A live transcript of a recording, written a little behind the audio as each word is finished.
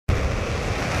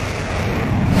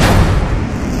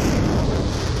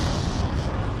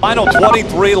Final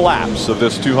 23 laps of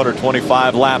this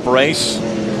 225 lap race.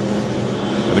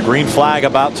 And the green flag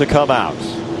about to come out.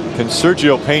 Can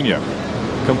Sergio Pena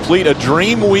complete a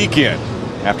dream weekend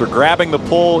after grabbing the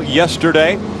pole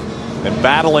yesterday and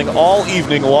battling all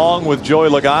evening long with Joey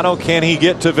Logano? Can he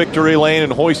get to victory lane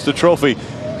and hoist the trophy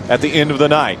at the end of the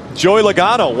night? Joey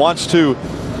Logano wants to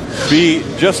be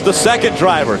just the second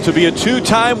driver to be a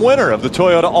two-time winner of the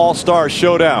Toyota All-Star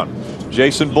Showdown.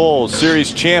 Jason Bowles,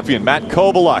 series champion. Matt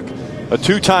Kobyluck, a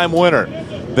two-time winner.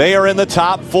 They are in the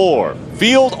top four.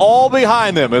 Field all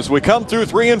behind them as we come through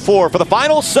 3 and 4 for the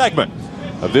final segment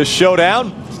of this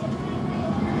showdown.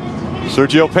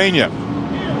 Sergio Pena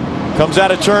comes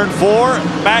out of turn 4,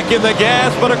 back in the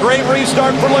gas, but a great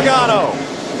restart for Logano.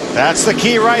 That's the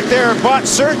key right there, but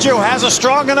Sergio has a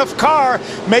strong enough car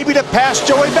maybe to pass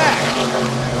Joey back.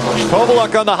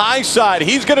 Kobyluck on the high side.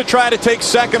 He's going to try to take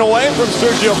second away from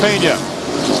Sergio Pena.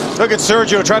 Look at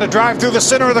Sergio try to drive through the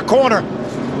center of the corner.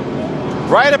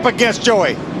 Right up against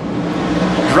Joey.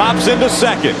 Drops into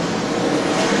second.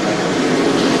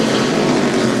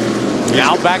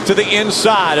 Now back to the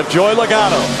inside of Joey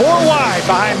Logano. 4 wide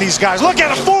behind these guys. Look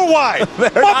at him, 4 wide.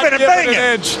 Bumping and banging.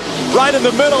 An inch right in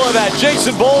the middle of that.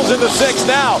 Jason Bowles in the 6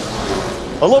 now.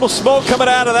 A little smoke coming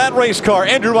out of that race car.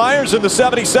 Andrew Myers in the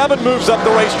 77 moves up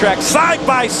the racetrack. Side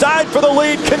by side for the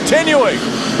lead, continuing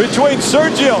between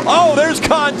Sergio. Oh, there's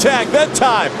contact that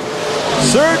time.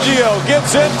 Sergio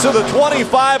gets into the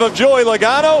 25 of Joey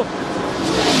Logano.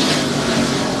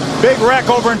 Big wreck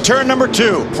over in turn number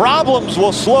 2. Problems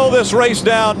will slow this race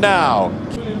down now.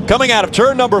 Coming out of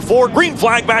turn number 4, green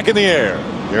flag back in the air.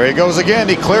 Here he goes again.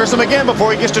 He clears him again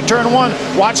before he gets to turn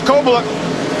 1. Watch Kobyluck.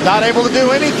 Not able to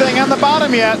do anything on the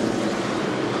bottom yet.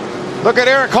 Look at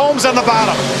Eric Holmes on the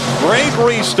bottom. Great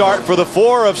restart for the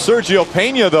 4 of Sergio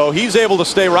Pena, though. He's able to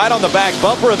stay right on the back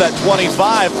bumper of that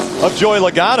 25 of Joey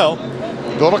Logano.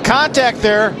 Little contact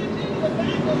there.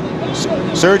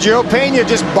 Sergio Pena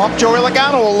just bumped Joey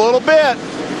Logano a little bit.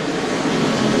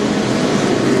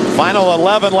 Final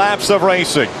 11 laps of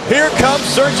racing. Here comes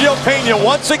Sergio Pena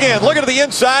once again. Looking to the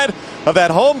inside of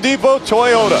that Home Depot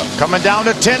Toyota. Coming down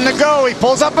to 10 to go. He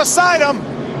pulls up beside him.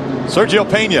 Sergio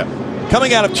Pena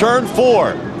coming out of turn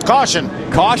 4. Caution.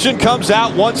 Caution comes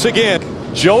out once again.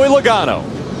 Joey Logano.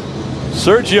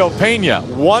 Sergio Pena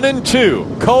 1 and 2.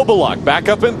 Kobyluck back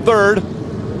up in 3rd.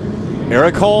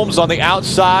 Eric Holmes on the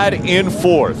outside in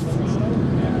 4th.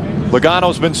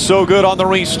 Logano's been so good on the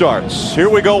restarts. Here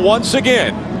we go once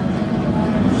again.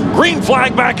 Green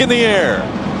flag back in the air.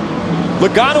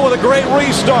 Logano with a great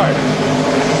restart.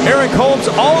 Eric Holmes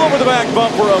all over the back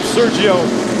bumper of Sergio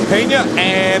Pena,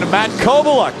 and Matt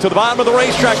Kobyluck to the bottom of the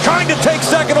racetrack trying to take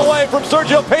second away from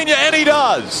Sergio Pena, and he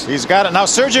does. He's got it. Now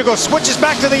Sergio switches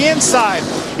back to the inside.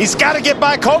 He's got to get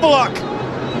by Kobyluck.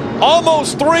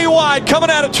 Almost 3 wide coming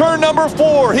out of turn number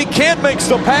 4. He can't make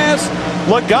the pass.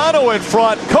 Logano in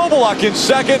front, Kobyluck in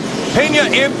 2nd, Pena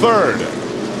in 3rd.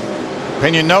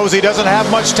 Pena knows he doesn't have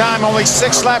much time, only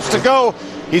 6 laps to go.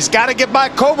 He's got to get by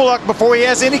Kobyluck before he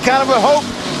has any kind of a hope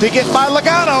to get by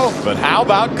Logano. But how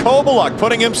about Kobyluck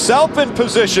putting himself in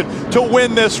position to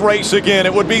win this race again?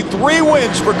 It would be 3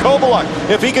 wins for Kobyluck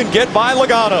if he can get by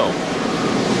Logano.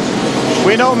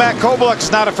 We know Matt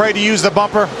Kobyluck's not afraid to use the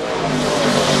bumper.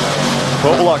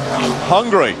 Kobyluck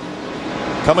hungry,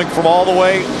 coming from all the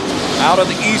way out on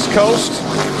the East Coast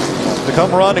to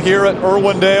come run here at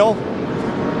Irwindale.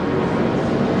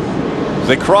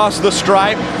 They cross the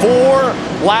stripe. 4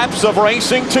 laps of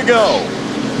racing to go.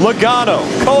 Logano,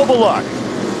 Kobyluck,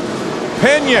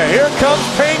 Pena. Here comes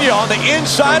Pena on the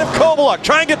inside of Kobyluck,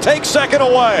 trying to take second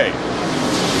away.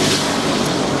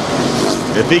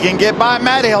 If he can get by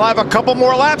Matt, he'll have a couple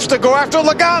more laps to go after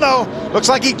Logano. Looks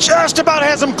like he just about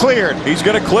has him cleared. He's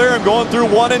going to clear him going through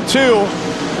 1 and 2.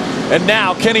 And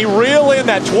now, can he reel in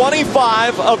that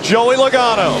 25 of Joey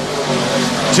Logano?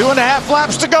 2.5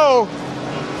 laps to go.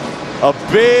 A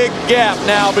big gap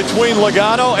now between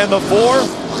Logano and the 4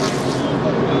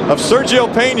 of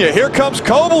Sergio Pena. Here comes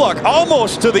Kobyluck,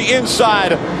 almost to the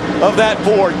inside of that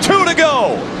 4. 2 to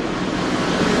go.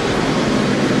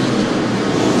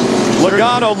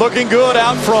 Logano looking good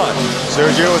out front.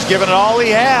 Sergio is giving it all he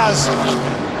has.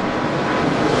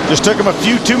 Just took him a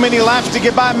few too many laps to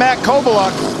get by Matt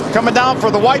Kobyluck. Coming down for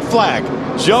the white flag.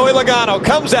 Joey Logano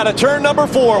comes out of turn number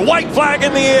 4. White flag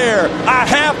in the air. A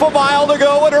half a mile to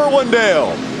go at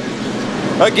Irwindale.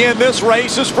 Again, this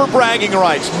race is for bragging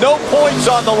rights. No points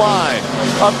on the line.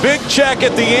 A big check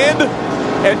at the end.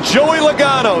 And Joey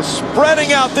Logano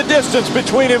spreading out the distance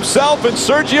between himself and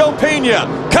Sergio Pena.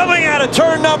 Coming out of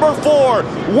turn number 4.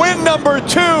 Win number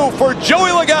 2 for Joey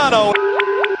Logano.